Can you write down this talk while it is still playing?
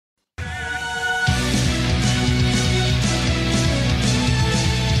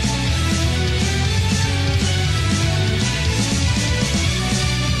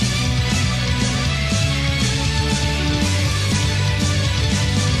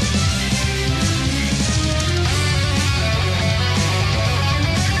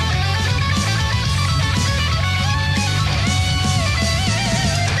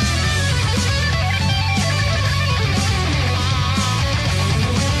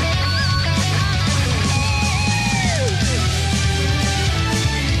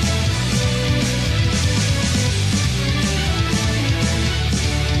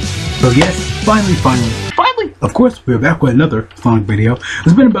yes, finally, of course, we're back with another Sonic video.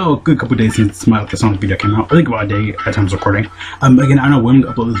 It's been about a good couple days since my Sonic video came out. I think about a day at times recording. Again, I don't know when to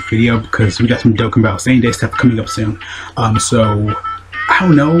upload this video because we got some dope about same day stuff coming up soon. So I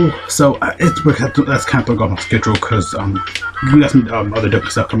don't know. So that's kind of throwing off my schedule because we got some other dope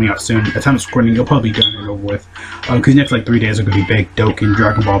stuff coming out soon. At the time of recording, you'll probably be done and over with. Because next like 3 days are gonna be big Dokkan,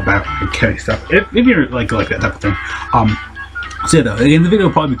 Dragon Ball Battle, and Kelly stuff. If you're like that type of thing. So yeah, though, again, the video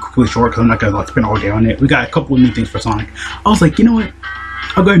will probably be quickly short because I'm not gonna like spend all day on it. We got a couple of new things for Sonic. I was like, you know what?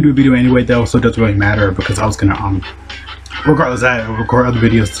 I'm gonna do a video anyway though, so it doesn't really matter because I was gonna regardless, I'll record other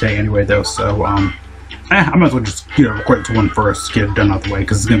videos today anyway though. So I might as well just record it to one first, get it done out the way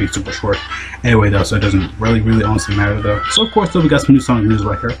because it's gonna be super short anyway though, so it doesn't really honestly matter though. So of course though, we got some new Sonic news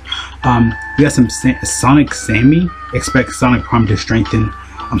right here. We got some Sonic Sammy expects Sonic Prime to strengthen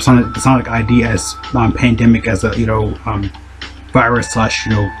Sonic ID as pandemic as a virus slash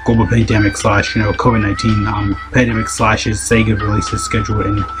global pandemic slash COVID-19 pandemic slashes Sega releases schedule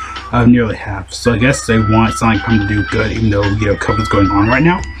in nearly half. So I guess they want Sonic Prime to do good even though COVID's going on right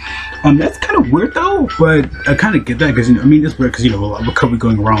now. That's kind of weird though, but I kind of get that because I mean it's weird because with COVID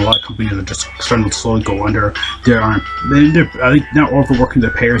going around, a lot of companies are just starting to slowly go under. They're I think not overworking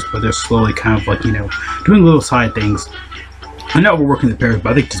their payers, but they're slowly kind of like doing little side things. I'm not overworking the pairs,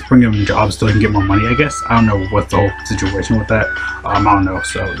 but I think just bringing them jobs so they can get more money, I guess. I don't know what's the whole situation with that. I don't know,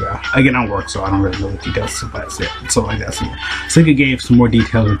 so yeah. Again, I don't work, so I don't really know the details, so that's it. So like that. So Sega gave some more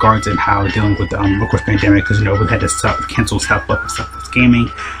details regards in how dealing with the of course pandemic, because we had to cancel South Gaming.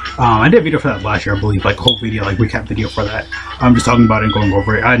 I did a video for that last year, I believe, like a whole video, like recap video for that. I'm just talking about it and going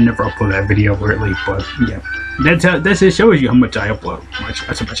over it. I never uploaded that video really, but yeah. That just shows you how much I upload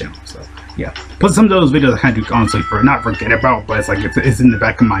to my channel. So yeah. Plus some of those videos I kind of do honestly for not forget about, but it's like if it's in the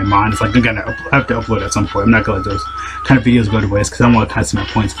back of my mind, it's like I'm gonna have to upload at some point. I'm not gonna let those kind of videos go to waste because I want to kind of see my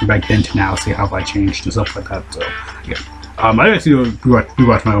points from back then to now, see how I changed and stuff like that. So yeah. I actually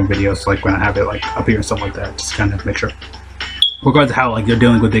rewatch my own videos like when I have it like up here and stuff like that, just kind of make sure. Regardless of how like they're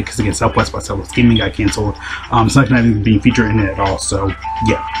dealing with it, because again, Southwest by Southwest Gaming got canceled. It's not gonna even be featured in it at all. So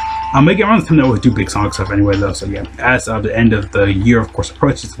yeah. Again, around the time they always do big Sonic stuff anyway though, so yeah. As of the end of the year, of course,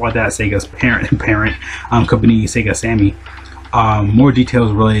 approaches like that, Sega's parent company, Sega Sammy, more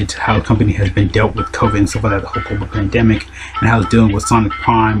details related to how the company has been dealt with COVID and stuff like that, the whole global pandemic, and how it's dealing with Sonic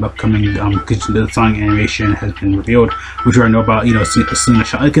Prime, upcoming the Sonic animation has been revealed, which I know about, Selena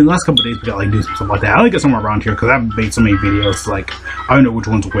Shaw. Like in the last couple of days, we got like news and stuff like that. I like it somewhere around here because I've made so many videos, like I don't know which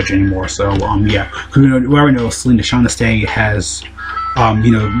one's which anymore. So yeah, because we already know Selena Shaw has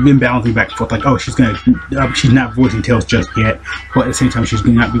been balancing back and forth, like, oh, she's not voicing Tails just yet, but at the same time, she's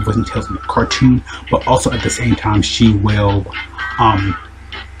going to not be voicing Tails in the cartoon, but also at the same time, she will,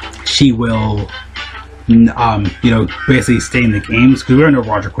 basically stay in the games, because we already know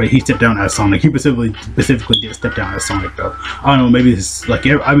Roger Quaid, he stepped down as Sonic. He specifically did step down as Sonic, though. I don't know, maybe this is, like,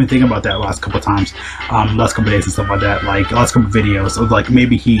 I've been thinking about that last couple of times, last couple of days and stuff like that, like, last couple of videos, of, like,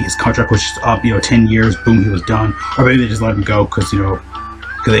 maybe his contract was just up, 10 years, boom, he was done, or maybe they just let him go, because,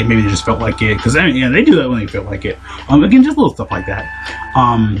 maybe they just felt like it, because, they do that when they feel like it. Again, just little stuff like that.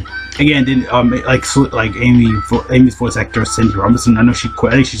 Again, then like Amy's voice actor Cindy Robinson, I know she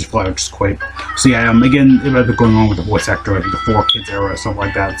quit. I think she just flat out just quit. So yeah, again, it might be going on with the voice actor, like the 4Kids era or stuff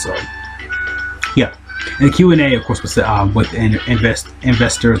like that. So yeah, and the Q&A, of course, was with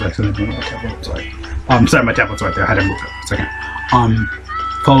investors. Like, sorry, my tablet's right there. I had to move it for a second.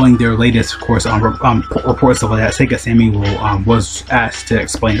 Following their latest, of course, reports stuff like that, Sega Sammy was asked to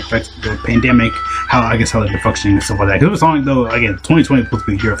explain the effects of the pandemic, how they've been functioning and stuff like that. Because with Sonic, though, again, 2020 was supposed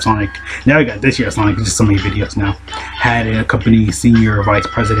to be the year of Sonic. Now we got this year of Sonic, just so many videos now. Had a company senior vice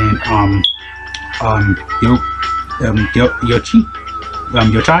president,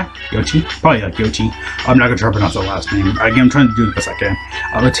 Yoshi, probably like Yoshi. I'm not gonna try to pronounce the last name. Again, I'm trying to do the best I can.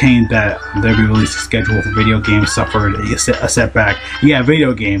 Retained that their release schedule for video games suffered a setback. Yeah,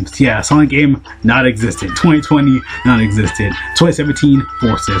 video games. Yeah, Sonic game not existent. 2020 non-existent. 2017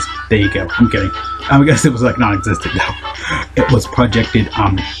 forces. There you go. I'm kidding. I guess it was like non-existent though. It was projected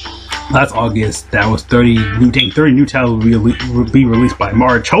last August. That was 30 new titles will be released by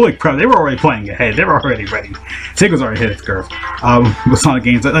March. Holy crap, they were already playing ahead. They were already ready. Sega's already hit its curve. With Sonic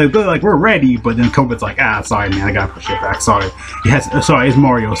games, they're like, we're ready, but then COVID's like, sorry man, I gotta push it back. Sorry. Sorry, it's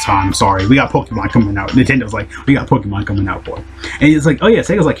Mario's time. Sorry. We got Pokemon coming out. Nintendo's like, we got Pokemon coming out, boy. And it's like, oh yeah,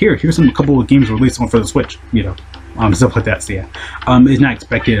 Sega's like, here's a couple of games released on for the Switch, stuff like that. So yeah, it's not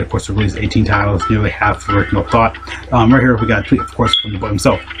expected, of course, to release 18 titles, nearly half the original thought. Right here we got a tweet, of course, from the boy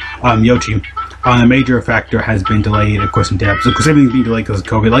himself, Yoshi. The major factor has been delayed, of course, in depth. Because everything's being delayed because of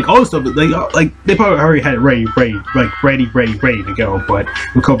COVID. Like all the stuff, like they probably already had it ready to go. But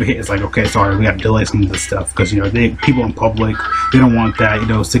when COVID hit, it's like, okay, sorry, we have to delay some of this stuff because you know people in public, they don't want that, you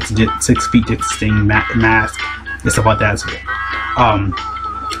know, 6 feet distancing mask and stuff like that. So,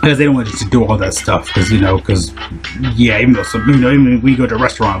 because they don't want to do all that stuff, because you know, yeah, even though some, you know, even when we go to a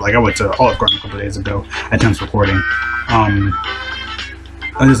restaurant, like I went to Olive Garden a couple of days ago at times recording,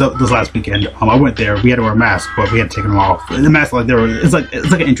 this last weekend, I went there. We had to wear a mask, but we had to take them off. And the mask, like it's like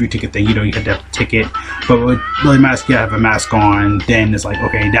an entry ticket thing, you know. You had to have a ticket, but with the mask, you have a mask on. Then it's like,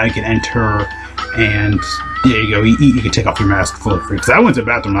 okay, now you can enter, and there you go. You can take off your mask fully free. Because I went to the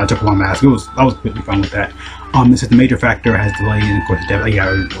bathroom and I took off my mask. I was completely fine with that. This is the major factor has delayed, and of course,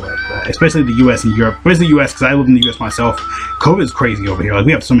 especially the U.S. and Europe. Especially the U.S. because I live in the U.S. myself. COVID is crazy over here. Like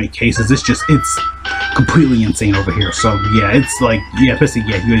we have so many cases. It's completely insane over here. So yeah, it's like, yeah, especially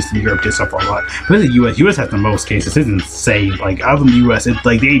U.S. and Europe did suffer a lot. But the U.S. has the most cases. It's insane. Like out in the U.S., it's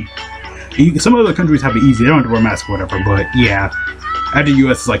like some other countries have it easy. They don't have to wear masks or whatever. But yeah. After the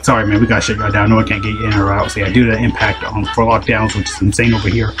U.S. is like, sorry man, we gotta shut y'all down. No one can't get in or out. So yeah, due to the impact for lockdowns, which is insane over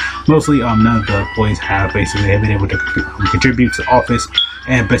here. Mostly, none of the employees have been able to contribute to the office,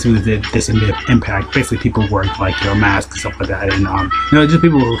 and basically this impact. Basically, people wearing like, you know, masks and stuff like that, and you know, just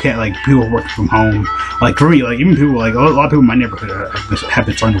people who can't, like people working from home. Like for me, like even people, like a lot of people in my neighborhood have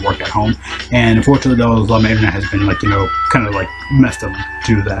been trying to work at home, and unfortunately, though, a lot of my internet has been like, you know, kind of like messed up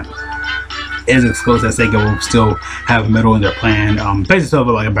due to that. It is disclosed that Sega will still have Metal in their plan. Basically, still have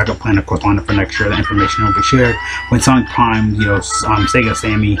like a backup plan, of course, on it for next year. The information will be shared when Sonic Prime, you know, Sega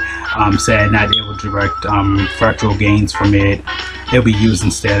Sammy said not able to direct fractal gains from it. It'll be used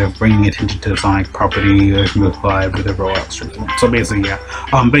instead of bringing attention to the Sonic property with live with a rollout stream. So basically, yeah,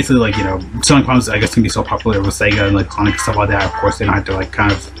 basically like, you know, Sonic Prime I guess can be so popular with Sega and like Sonic and stuff like that. Of course, they don't have to like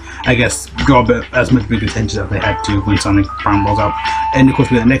kind of, I guess, draw as much big attention as they had to when Sonic Prime rolls out. And of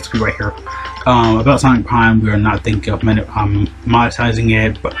course, we have the next tweet right here. About Sonic Prime, we are not thinking of monetizing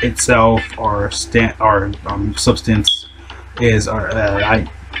it, but itself or substance is I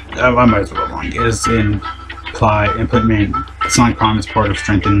might as well go wrong, is implement Sonic Prime as part of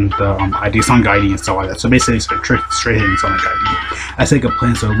strengthening the ID, Sonic ID and stuff like that. So basically, it's straight hitting Sonic ID. I think a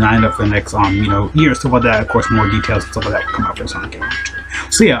plan to line up for the next you know, year, stuff like that. Of course, more details and stuff like that come out for the Sonic game.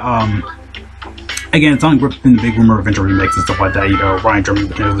 So yeah, again, Sonic Grip's been the big rumor of eventual remakes and stuff like that. You know, Ryan Drummond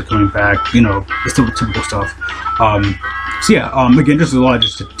potentially coming back. You know, it's still typical stuff. So yeah, again, there's a lot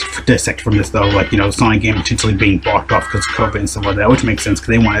just to dissect from this though. Like, you know, Sonic game potentially being blocked off because of COVID and stuff like that, which makes sense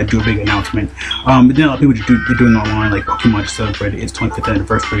because they want to do a big announcement. But then a lot of people they're doing online, like Pokemon just celebrated its 25th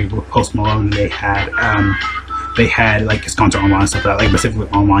anniversary with Post Malone. They had like his concert online and stuff like that, like specifically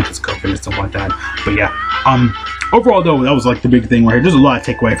online because COVID and stuff like that. But yeah, overall though, that was like the big thing right here. There's a lot to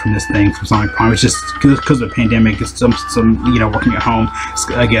take away from this thing, from Sonic Prime. It's just because of the pandemic, it's some you know, working at home,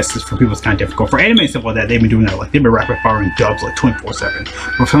 I guess for people it's kind of difficult. For anime and stuff like that, they've been doing that, like they've been rapid firing dubs like 24/7.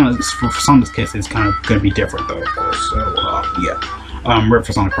 But for some of this case, it's kind of going to be different though, of course. So yeah, rip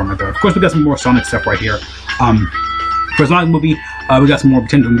for Sonic Prime right there. Of course, we got some more Sonic stuff right here. For Sonic movie, we got some more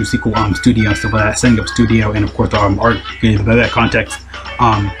potential new sequel studio and stuff like that, setting up studio, and of course art in that context.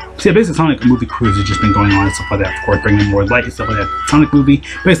 So yeah, basically Sonic movie cruise has just been going on and stuff like that. Of course, bringing more light and stuff like that. Sonic movie,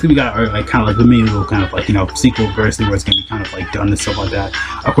 basically we got like kind of like the main little kind of like, you know, sequel basically where it's gonna be kind of like done and stuff like that.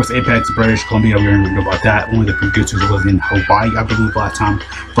 Of course, Apex, British Columbia, we already know about that. One of the producers was in Hawaii, I believe, last time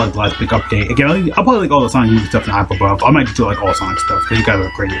for like the last big update. Again, I'll probably like all the Sonic movie stuff in hype above. I might just do like all Sonic stuff because you guys are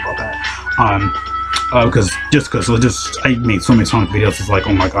crazy about that. Because I made so many Sonic videos, it's like,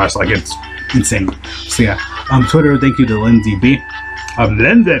 oh my gosh, like it's insane. So yeah, Twitter, thank you to Lindsay B.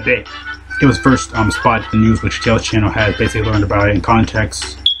 It was first spotted in the news, which TailsChannel has basically learned about it in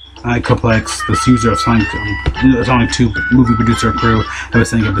context. Complex, the user of Sonic 2 movie producer crew that was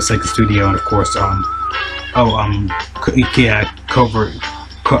setting up the Sega studio, and of course,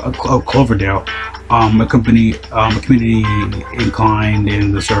 Cloverdale, a community inclined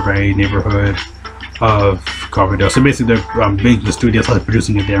in the survey neighborhood of Cloverdale. So basically, they're the studios like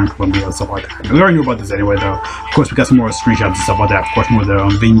producing it there in Columbia and stuff like that. We already knew about this anyway, though. Of course, we got some more screenshots and stuff like that. Of course, more of the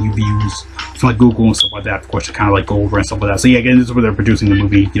venue views from like Google and stuff like that. Of course, to kind of like go over and stuff like that. So yeah, again, this is where they're producing the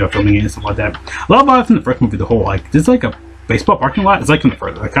movie, you know, filming it and stuff like that. A lot of vibes in the first movie. The whole like this is like a baseball parking lot. It's like in the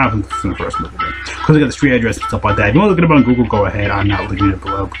first, like kind of in the first movie, because we got the street address and stuff like that. If you want to look it up on Google, go ahead. I'm not looking at it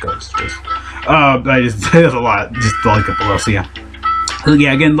below because just there's a lot just to like it below. So yeah. So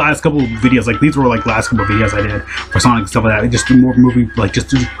yeah, again, last couple of videos, like these were like last couple of videos I did for Sonic and stuff like that. Just more movie, like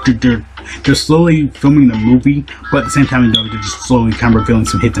they're slowly filming the movie, but at the same time, you know, they're just slowly kind of revealing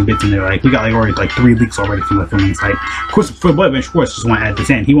some hits and bits in there. Like we got like already like 3 leaks already from the filming site. Of course, for Blood Ben Schwartz, just want to add this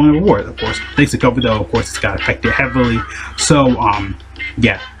in. He won an award, of course. Thanks to COVID, though, of course, it's got affected heavily. So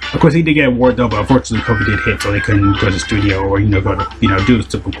yeah. Of course, he did get an award though, but unfortunately, COVID did hit, so they couldn't go to the studio or go to do the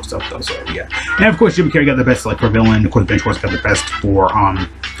typical stuff though. So yeah, and of course, Jim Carrey got the best like for villain. Of course, Ben Schwartz got the best for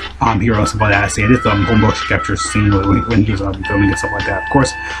hero and stuff like that. So yeah, this whole motion capture scene when he was filming and stuff like that. Of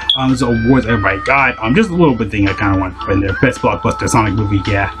course, there's awards everybody got. Just a little bit thing I kind of want to put in there. Best blockbuster Sonic movie,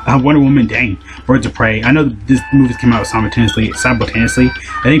 yeah. Wonder Woman, dang. Birds of Prey. I know this movie came out simultaneously.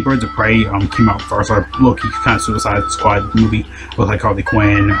 I think Birds of Prey came out first, or low-key kind of Suicide Squad movie with like Harley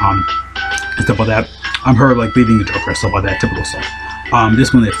Quinn and stuff like that. Her like leading the Joker, stuff like that, typical stuff.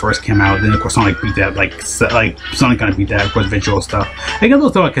 This when it first came out, then of course Sonic beat that, like Sonic kind of beat that, of course visual stuff. I got a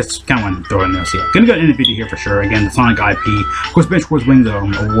little stuff I kind of want to throw in there. So yeah, gonna go into the video here for sure. Again, the Sonic IP. Of course, Ben Schwartz winning the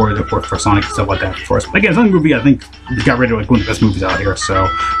award, of course, for Sonic and stuff like that. Of course, again, Sonic movie I think got rid of like one of the best movies out here. So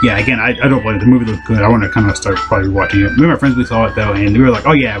yeah, again, I don't believe the movie looks good. I want to kind of start probably watching it. Me and my friends, we saw it though, and we were like,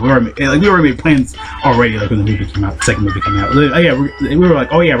 oh yeah, we already made plans already. Like when the movie came out, the second movie came out. Oh yeah, we were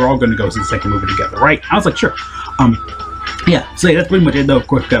like, oh yeah, we're all going to go see the second movie together, right? I was like, sure. Yeah, so yeah, that's pretty much it though. Of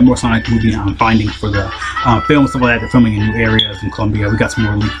course, we got more Sonic movie findings for the film and stuff like that. They're filming in new areas in Colombia. We got some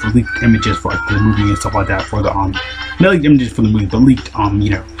more leaked images for like the movie and stuff like that for the not leaked images for the movie, but leaked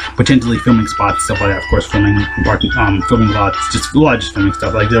potentially filming spots, stuff like that. Of course, filming lots, just a lot of filming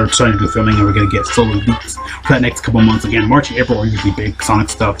stuff. Like they're starting to do filming, and we're gonna get solo leaks for that next couple months. Again, March and April are usually big Sonic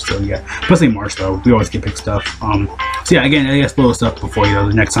stuff. So yeah, especially March though, we always get big stuff. So yeah, again, I guess little stuff before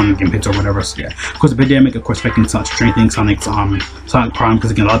the next Sonic game hits or whatever. So yeah, of course, the pandemic, of course, affecting strengthening Sonic's Sonic Prime, because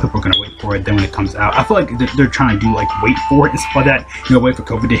again, a lot of people are gonna wait for it. Then when it comes out, I feel like they're trying to do like wait for it and stuff like that. Wait for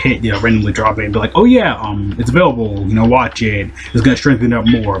COVID to hit, randomly drop it and be like, oh yeah, it's available. Watch it. It's gonna strengthen it up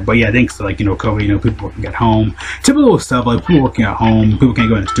more. But yeah, thanks to like COVID, people working at home, typical stuff like people working at home, people can't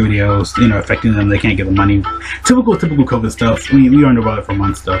go in the studios, affecting them. They can't get the money. Typical COVID stuff. We don't know about it for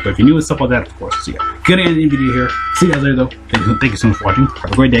months stuff. But if you're new and stuff like that, of course. So yeah, good end of the video here. See you guys later though. Thank you so much for watching.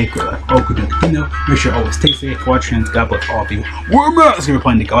 Have a great day. Good luck. Oh, good day. Make sure you always stay safe. Watch hands. God bless all of you. We're gonna be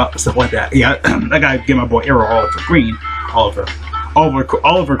planning to go out and stuff like that. Yeah, I gotta get my boy Arrow Oliver Queen. Oliver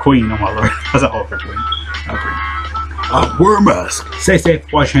Queen. Oh my lord. What's that Oliver Queen? Wear a mask. Stay safe.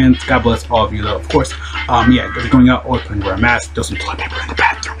 Wash hands. God bless all of you though. Of course. Yeah, if you're going out, always plan to wear a mask. Do some toilet paper in the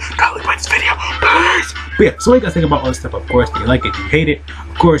bathroom. Gotta leave this video. Peace. But yeah, so what you guys think about all this stuff? Of course, do you like it? Do you hate it?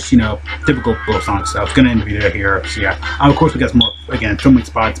 Of course, typical little Sonic stuff. Gonna end the video here. So yeah, of course we got some more, again, filming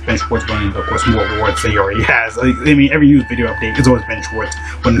spots, Ben Schwartz winning, of course, more awards that he already has. I mean, every news video update is always Ben Schwartz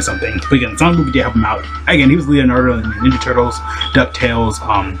winning something. But again, Sonic movie did help him out. Again, he was Leonardo in Ninja Turtles, DuckTales,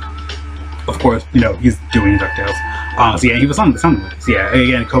 of course, he's doing DuckTales. So yeah, he was on the Sonic movie. So yeah,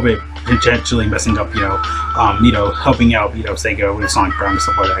 again, COVID potentially messing up, helping out, Sega with Sonic Prime and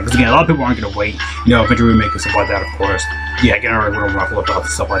stuff like that. Because again, a lot of people aren't gonna wait, eventually remake and stuff like that, of course. Yeah, again, I'm already ruffle about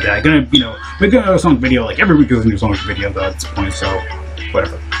stuff like that. Gonna, make another Sonic video, like every week there's a new Sonic video though at this point, so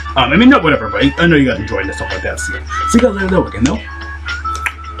whatever. I mean, not whatever, but I know you guys enjoyed this stuff like that. So yeah, see you guys later though, again though.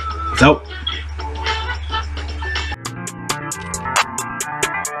 Peace out.